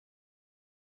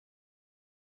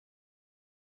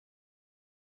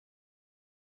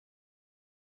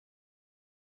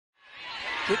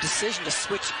Good decision to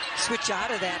switch out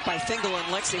of that by Fingal and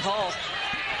Lexi Hall.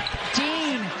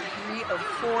 Dean, 3 of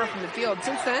 4 from the field.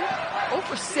 Since then, 0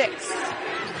 for 6.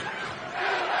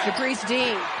 Japreece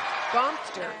Dean,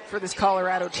 bumpster for this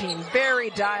Colorado team. Very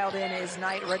dialed in his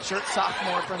night, redshirt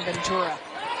sophomore from Ventura.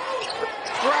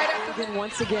 Right after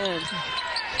Once again.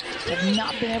 Have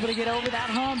not been able to get over that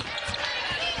hump.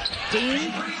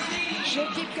 Dean,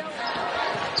 she'll keep going.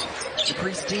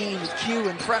 Japreece Dean with Q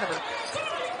in front of her.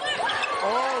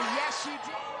 Oh, yes, she did.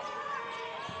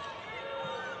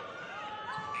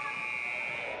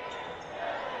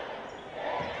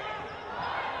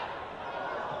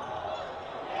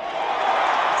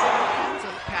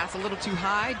 Pass a little too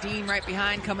high. Dean right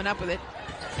behind, coming up with it.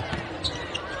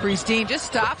 Japreece Dean just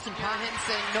stops, and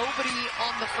Henson, nobody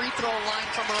on the free throw line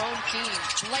from her own team.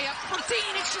 Layup for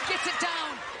Dean, and she gets it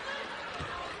down.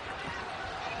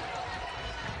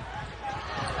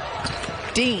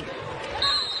 Dean.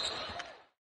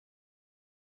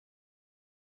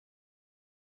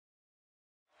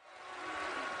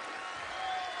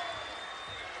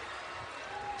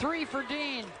 Three for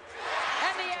Dean.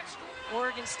 And the extra.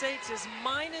 Oregon State's is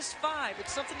 -5.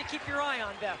 It's something to keep your eye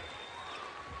on, Beth.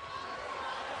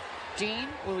 Dean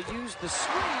will use the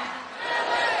screen.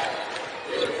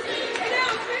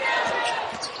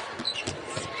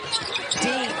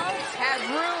 Dean had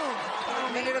room. Final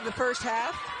minute of the first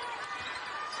half.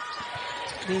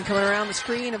 Dean coming around the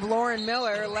screen of Lauren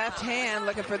Miller, left hand,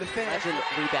 looking for the finish.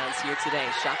 Rebounds here today.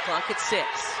 Shot clock at 6.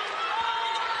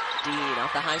 Dean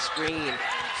off the high screen.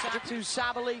 To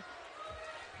Sabali.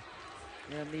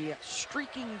 And the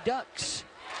streaking Ducks.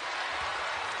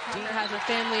 Dean has her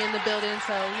family in the building,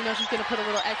 so you know she's going to put a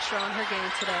little extra on her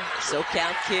game today.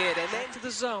 SoCal kid, and then to the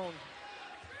zone.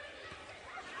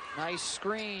 Nice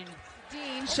screen.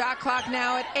 Dean, shot clock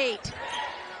now at 8.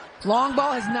 Long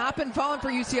ball has not been falling for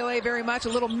UCLA very much. A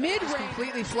little mid-range,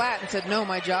 completely flat, and said, no,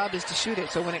 my job is to shoot it.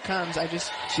 So when it comes, I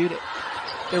just shoot it.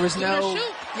 There was no,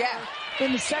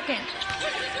 In the second.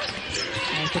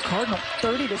 As the Cardinal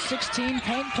 30-16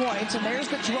 paint points, and there's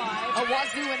the drive.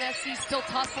 Wazoo and SC still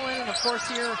tussling, and of course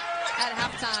here at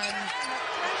halftime.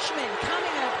 Freshman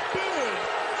coming up big,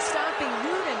 stopping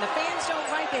Rudin. The fans don't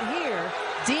like it here.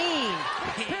 Dean.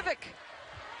 Pivot.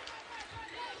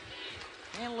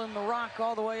 Handling the rock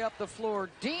all the way up the floor.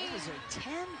 Dean is a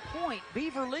 10-point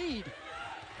Beaver lead.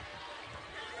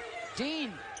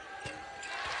 Dean.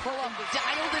 Pull up,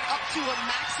 dialed it up to a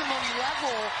maximum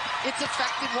level. It's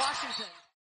affected Washington.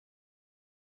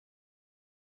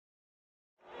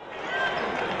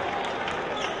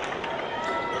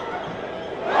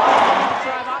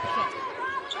 drive option.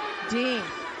 Dean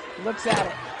looks at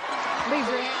it. Leaves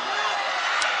her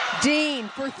hand. Dean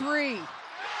for 3.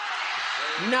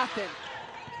 Nothing.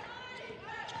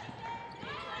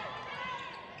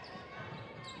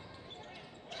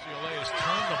 UCLA has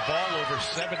turned the ball over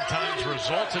 7 times,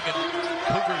 resulting in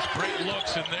Cougars' great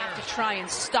looks in there. To try and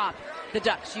stop the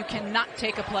Ducks. You cannot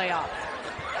take a play off.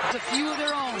 It's a few of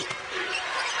their own.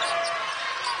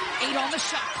 8 on the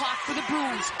shot clock for the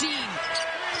Bruins. Dean.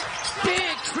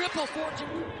 Big triple for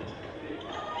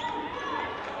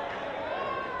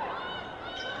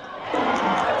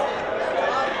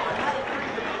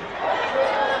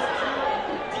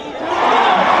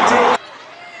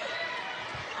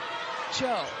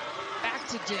Joe. Back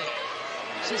to Dean.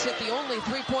 She's hit the only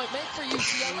 3-point make for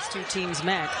UCLA. These two teams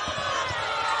met.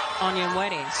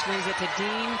 Onyenwere swings it to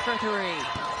Dean for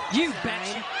 3. You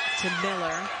betcha. To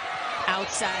Miller.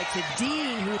 Outside to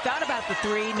Dean, who thought about the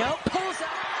 3. Nope. Pulls up.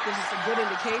 This is a good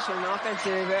indication, an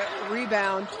offensive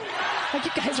rebound. Like,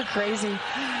 you guys are crazy.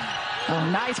 Oh,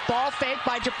 nice ball fake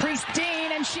by Japreece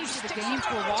Dean, and she's the game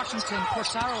for Washington.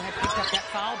 Corsaro had picked up that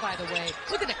foul, by the way.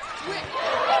 Look at the quick.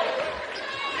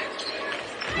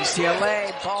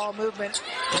 UCLA ball movement.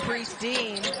 Japreece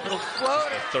Dean, little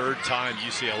floater. The third time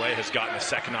UCLA has gotten a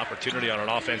second opportunity on an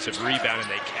offensive rebound, and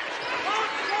they catch.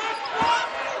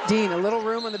 Dean, a little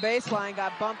room on the baseline,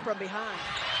 got bumped from behind.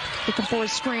 Looking for a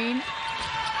screen.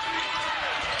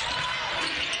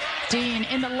 Dean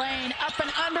in the lane, up and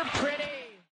under, pretty.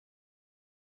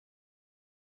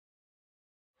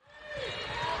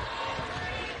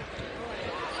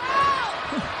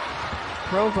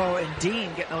 Provo and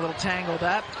Dean getting a little tangled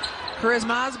up.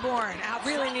 Charisma Osborne out.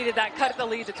 Really needed that. Cut the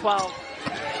lead to 12.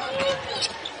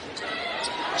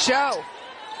 Show.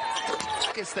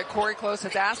 It's that Corey Close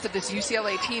has asked of this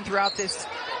UCLA team throughout this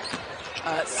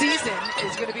season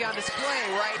is going to be on display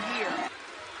right here.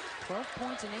 12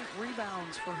 points and 8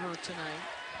 rebounds for her tonight.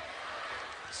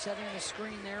 Setting the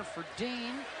screen there for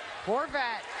Dean.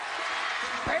 Horvat.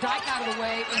 Dyke out of the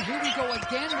way, and here we go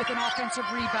again with an offensive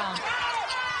rebound.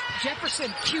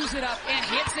 Jefferson cues it up and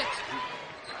hits it.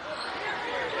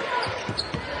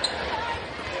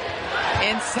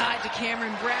 Inside to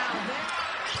Cameron Brown.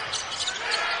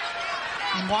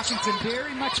 And Washington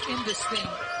very much in this thing.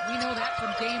 We know that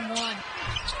from game one.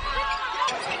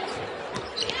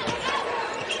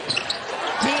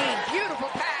 Dean, beautiful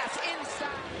pass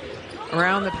inside.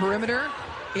 Around the perimeter.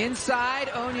 Inside,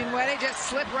 Onyenwere just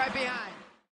slipped right behind.